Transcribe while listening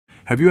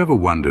Have you ever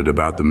wondered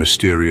about the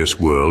mysterious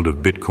world of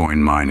Bitcoin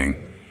mining?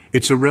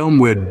 It's a realm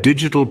where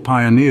digital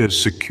pioneers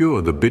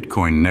secure the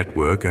Bitcoin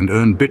network and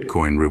earn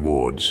Bitcoin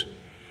rewards.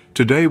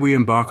 Today we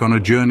embark on a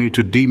journey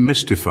to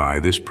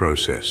demystify this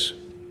process.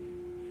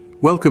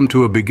 Welcome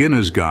to a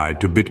beginner's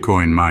guide to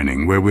Bitcoin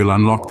mining, where we'll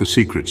unlock the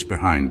secrets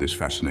behind this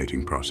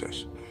fascinating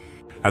process.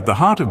 At the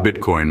heart of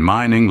Bitcoin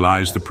mining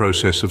lies the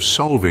process of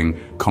solving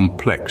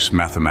complex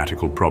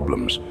mathematical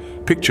problems.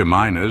 Picture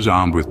miners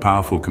armed with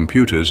powerful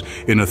computers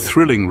in a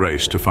thrilling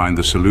race to find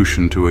the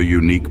solution to a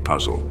unique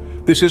puzzle.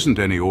 This isn't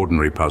any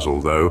ordinary puzzle,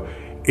 though.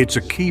 It's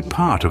a key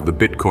part of the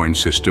Bitcoin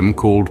system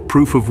called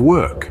proof of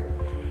work.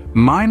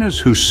 Miners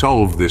who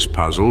solve this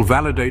puzzle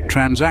validate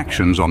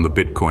transactions on the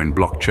Bitcoin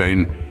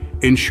blockchain,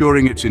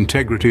 ensuring its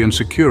integrity and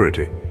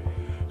security.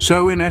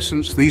 So, in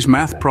essence, these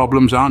math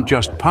problems aren't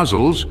just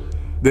puzzles,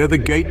 they're the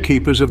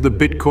gatekeepers of the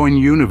Bitcoin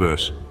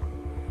universe.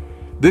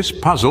 This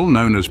puzzle,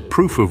 known as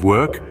proof of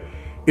work,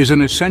 is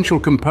an essential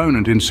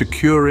component in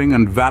securing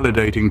and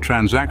validating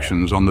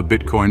transactions on the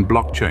Bitcoin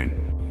blockchain.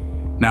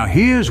 Now,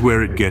 here's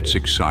where it gets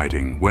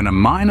exciting. When a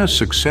miner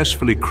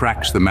successfully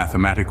cracks the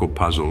mathematical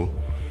puzzle,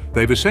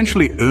 they've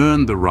essentially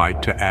earned the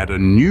right to add a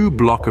new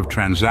block of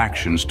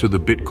transactions to the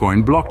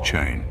Bitcoin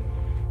blockchain.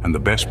 And the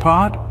best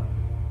part?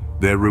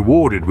 They're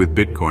rewarded with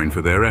Bitcoin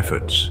for their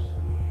efforts.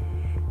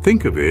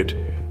 Think of it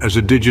as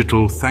a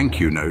digital thank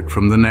you note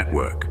from the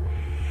network.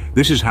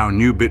 This is how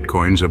new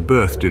Bitcoins are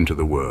birthed into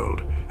the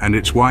world, and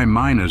it's why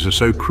miners are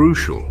so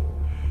crucial.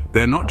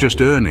 They're not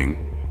just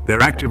earning,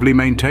 they're actively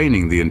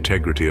maintaining the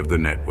integrity of the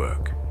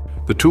network.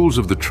 The tools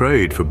of the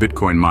trade for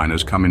Bitcoin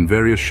miners come in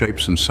various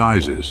shapes and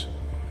sizes.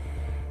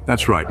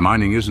 That's right,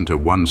 mining isn't a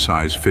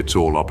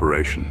one-size-fits-all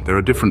operation. There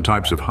are different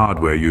types of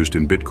hardware used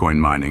in Bitcoin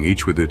mining,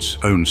 each with its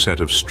own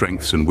set of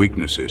strengths and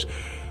weaknesses.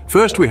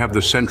 First, we have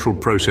the central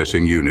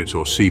processing units,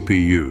 or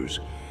CPUs.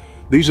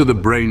 These are the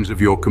brains of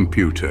your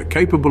computer,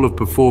 capable of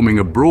performing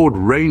a broad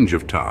range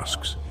of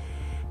tasks.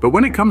 But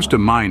when it comes to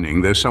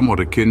mining, they're somewhat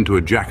akin to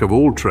a jack of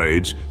all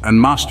trades and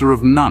master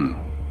of none.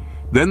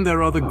 Then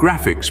there are the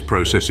graphics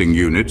processing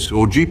units,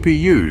 or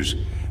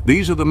GPUs.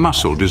 These are the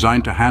muscle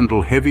designed to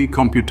handle heavy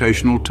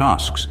computational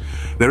tasks.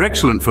 They're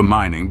excellent for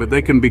mining, but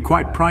they can be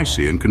quite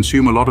pricey and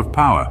consume a lot of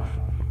power.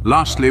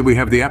 Lastly, we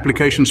have the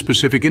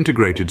application-specific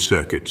integrated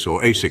circuits,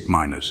 or ASIC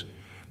miners.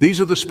 These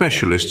are the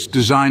specialists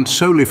designed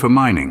solely for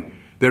mining.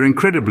 They're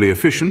incredibly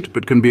efficient,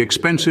 but can be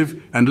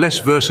expensive and less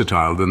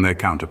versatile than their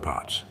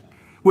counterparts.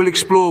 We'll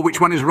explore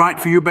which one is right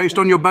for you based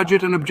on your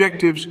budget and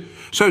objectives.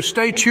 So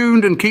stay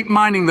tuned and keep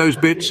mining those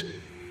bits.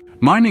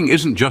 Mining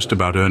isn't just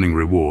about earning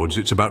rewards,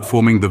 it's about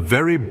forming the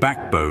very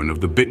backbone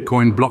of the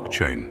Bitcoin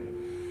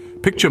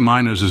blockchain. Picture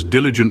miners as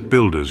diligent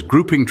builders,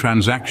 grouping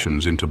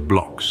transactions into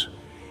blocks.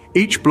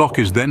 Each block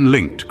is then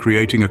linked,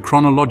 creating a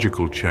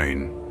chronological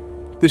chain.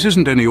 This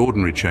isn't any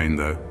ordinary chain,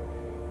 though.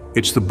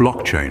 It's the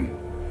blockchain,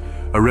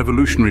 a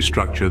revolutionary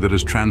structure that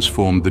has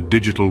transformed the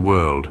digital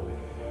world.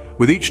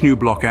 With each new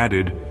block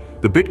added,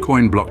 the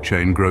Bitcoin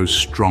blockchain grows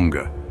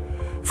stronger,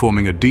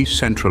 forming a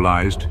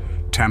decentralized,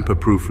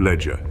 tamper-proof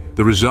ledger.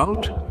 The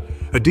result?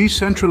 A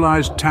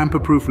decentralized,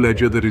 tamper-proof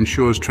ledger that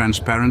ensures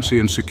transparency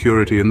and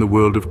security in the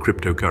world of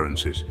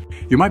cryptocurrencies.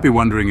 You might be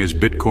wondering, is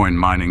Bitcoin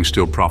mining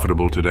still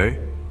profitable today?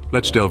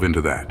 Let's delve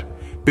into that.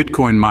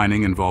 Bitcoin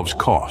mining involves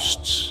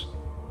costs.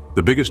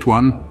 The biggest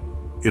one?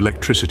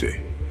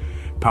 Electricity.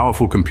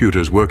 Powerful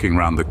computers working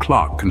round the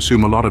clock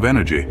consume a lot of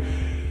energy.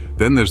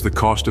 Then there's the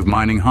cost of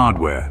mining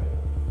hardware.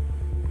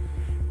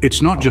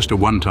 It's not just a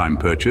one-time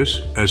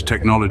purchase, as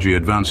technology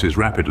advances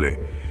rapidly.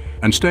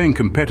 And staying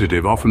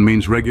competitive often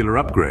means regular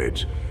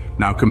upgrades.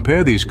 Now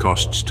compare these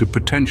costs to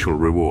potential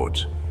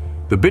rewards.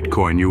 The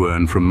Bitcoin you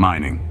earn from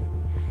mining.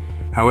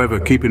 However,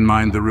 keep in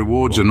mind the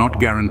rewards are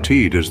not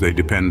guaranteed, as they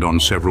depend on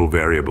several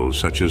variables,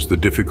 such as the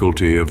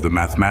difficulty of the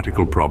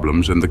mathematical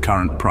problems and the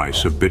current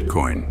price of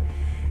Bitcoin.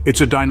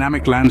 It's a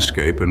dynamic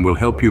landscape and will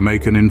help you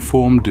make an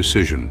informed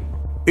decision.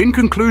 In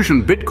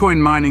conclusion, Bitcoin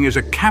mining is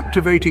a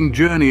captivating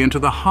journey into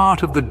the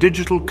heart of the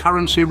digital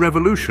currency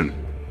revolution.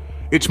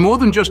 It's more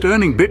than just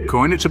earning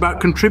Bitcoin, it's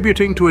about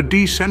contributing to a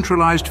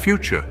decentralized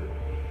future.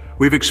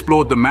 We've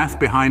explored the math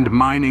behind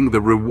mining, the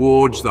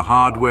rewards, the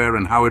hardware,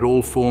 and how it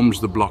all forms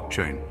the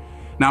blockchain.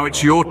 Now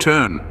it's your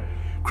turn.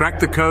 Crack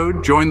the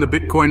code, join the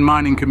Bitcoin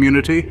mining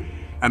community,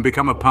 and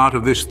become a part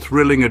of this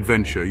thrilling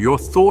adventure. Your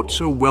thoughts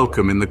are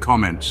welcome in the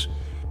comments.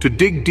 To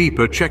dig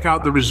deeper, check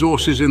out the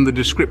resources in the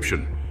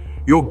description.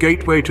 Your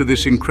gateway to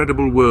this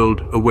incredible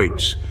world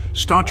awaits.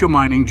 Start your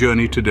mining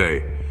journey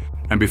today.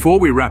 And before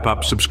we wrap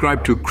up,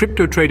 subscribe to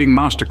Crypto Trading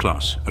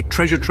Masterclass, a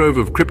treasure trove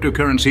of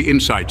cryptocurrency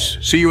insights.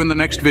 See you in the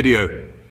next video.